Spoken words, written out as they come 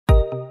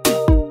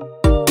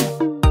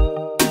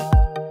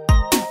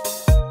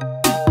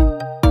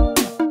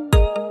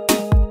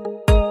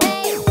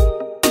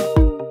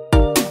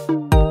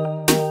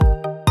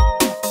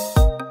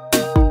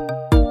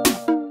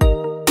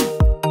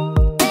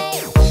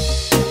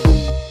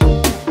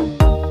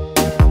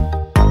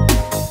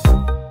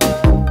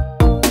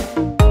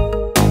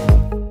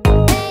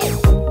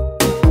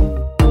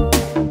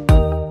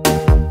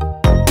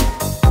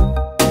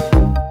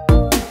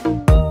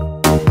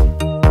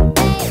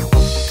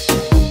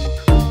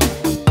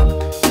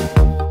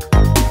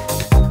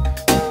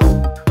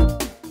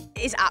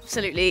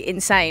absolutely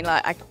insane.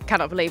 Like, I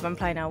cannot believe I'm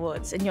playing Elle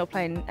Woods and you're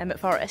playing Emmett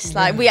Forrest.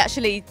 Like, we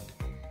actually,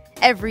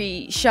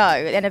 every show,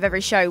 at the end of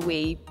every show,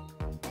 we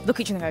look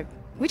at each other and go,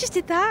 we just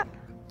did that?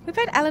 We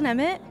played Elle and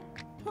Emmett?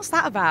 What's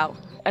that about?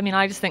 I mean,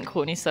 I just think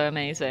Courtney's so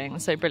amazing,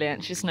 so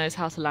brilliant. She just knows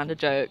how to land a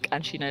joke,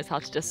 and she knows how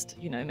to just,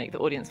 you know, make the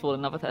audience fall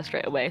in love with her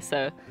straight away.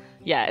 So,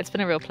 yeah, it's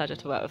been a real pleasure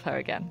to work with her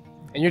again.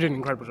 And you're doing an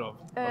incredible job,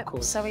 of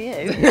course. So are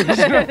you.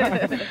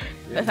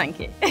 But thank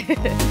you.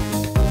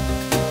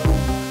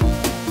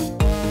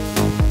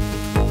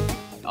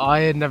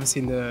 I had never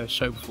seen the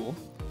show before,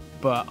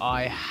 but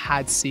I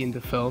had seen the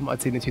film. I'd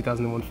seen the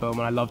 2001 film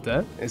and I loved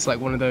it. It's like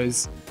one of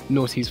those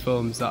noughties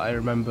films that I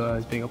remember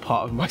as being a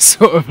part of my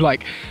sort of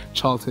like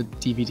childhood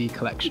DVD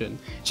collection.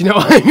 Do you know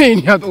what I mean?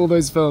 You had all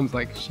those films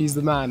like She's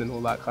the Man and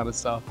all that kind of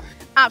stuff.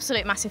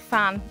 Absolute massive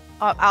fan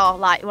of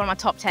like one of my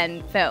top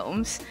 10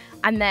 films.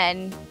 And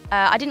then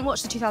I didn't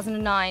watch the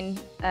 2009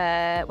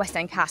 West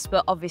End cast,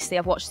 but obviously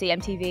I've watched the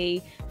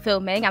MTV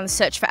filming and the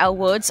search for Elle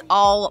Woods.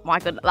 Oh my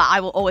god, like,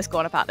 I will always go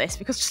on about this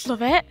because I just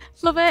love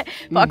it.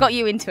 But I got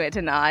you into it,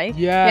 didn't I?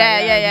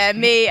 Yeah.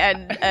 Me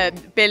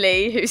and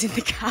Billy, who's in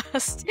the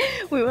cast,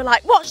 we were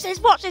like, watch this,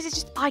 it's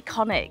just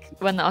iconic.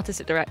 When the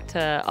artistic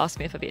director asked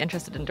me if I'd be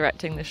interested in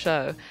directing the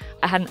show,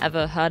 I hadn't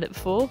ever heard it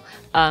before,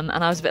 and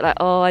I was a bit like,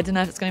 oh, I don't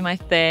know if it's going to be my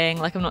thing,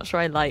 like I'm not sure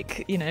I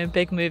like, you know,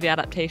 big movie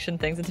adaptation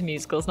things into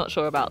musicals, not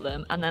sure about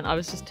them. And then I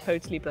was just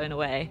totally blown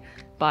away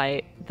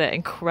by the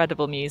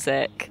incredible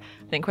music,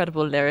 the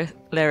incredible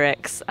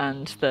lyrics,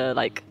 and the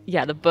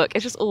the book.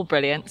 It's just all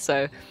brilliant.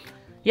 So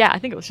yeah, I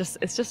think it's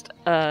just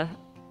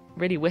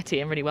really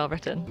witty and really well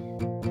written.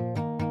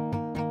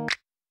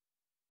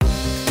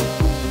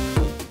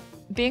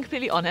 Being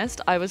completely honest,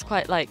 I was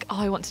quite like, oh,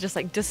 I want to just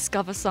like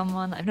discover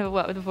someone I've never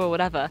worked with before or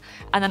whatever.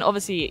 And then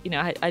obviously, you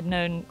know, I'd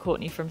known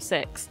Courtney from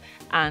Six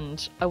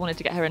and I wanted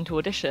to get her into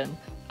audition.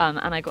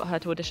 And I got her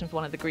to audition for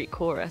one of the Greek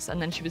chorus. And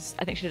then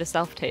I think she did a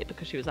self-tape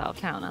because she was out of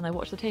town. And I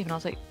watched the tape and I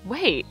was like,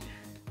 wait,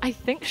 I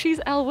think she's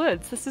Elle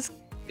Woods.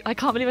 I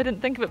can't believe I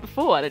didn't think of it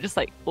before. And it just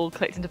like all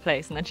clicked into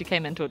place. And then she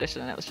came into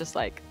audition and it was just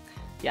like,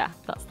 yeah,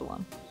 that's the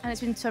one. And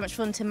it's been so much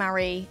fun to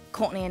marry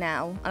Courtney and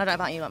Elle. I don't know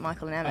about you, like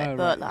Michael and Emmett,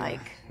 but right,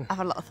 like I've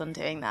had a lot of fun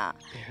doing that.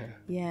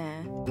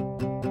 Yeah.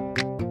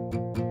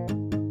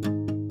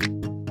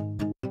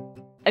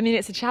 I mean,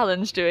 it's a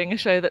challenge doing a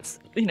show that's,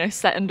 you know,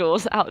 set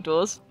indoors,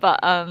 outdoors, but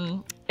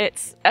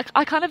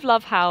I kind of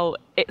love how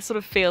it sort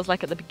of feels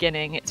like at the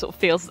beginning, it sort of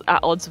feels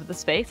at odds with the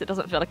space. It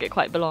doesn't feel like it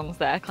quite belongs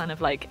there, kind of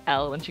like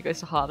Elle when she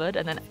goes to Harvard.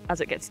 And then as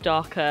it gets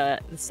darker,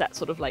 the set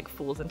sort of like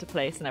falls into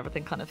place and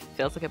everything kind of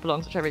feels like it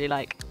belongs, which I really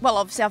like. Well,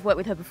 obviously I've worked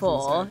with her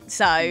before,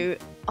 so,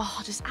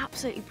 just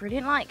absolutely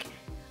brilliant. Like,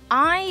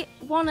 I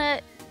want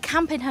to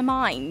camp in her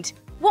mind.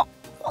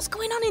 What's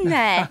going on in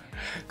there?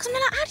 Because I'm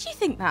like, how do you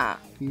think that?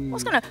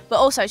 What's going on? But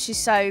also, she's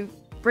so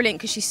brilliant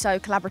because she's so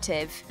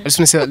collaborative. I just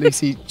want to say that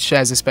Lucy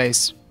shares a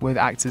space with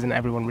actors and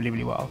everyone really,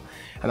 really well.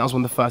 And that was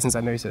one of the first things I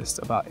noticed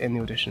about in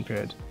the audition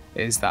period,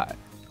 is that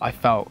I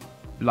felt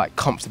like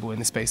comfortable in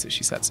the space that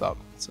she sets up.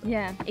 So.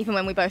 Yeah, even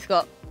when we both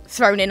got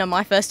thrown in on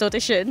my first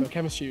audition. For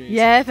chemistry read.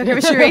 Yeah, for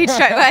chemistry read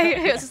straight away.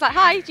 It was just like,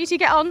 hi, do you two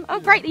get on? Oh,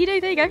 great, you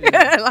do, there you go.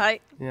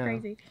 Like,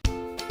 crazy.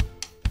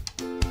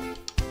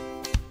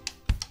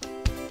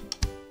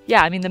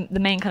 Yeah, I mean, the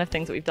main kind of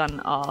things that we've done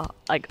are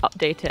like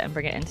update it and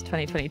bring it into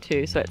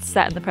 2022. So it's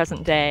set in the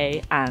present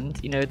day, and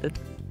you know, the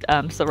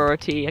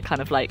sorority are kind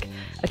of like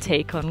a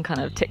take on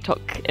kind of TikTok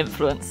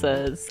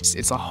influencers.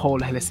 It's a whole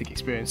holistic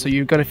experience, so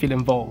you're going to feel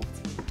involved.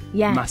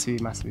 Yeah.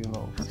 Massively, massively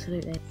involved.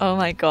 Absolutely. Oh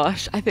my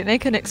gosh, I think they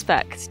can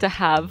expect to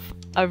have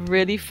a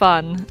really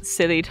fun,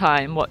 silly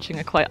time watching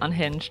a quite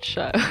unhinged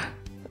show.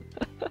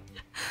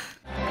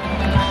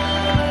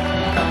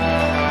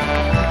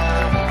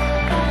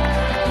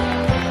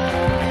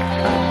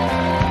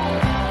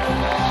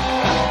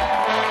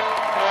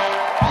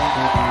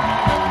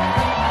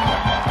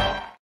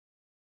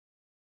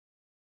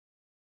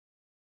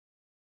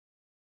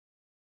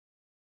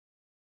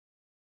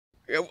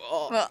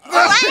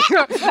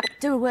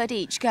 Do a word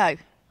each, go.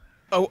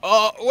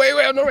 Wait,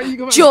 I'm not ready.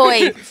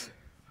 Joy.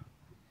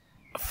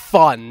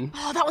 Fun.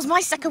 Oh, that was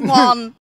my second one.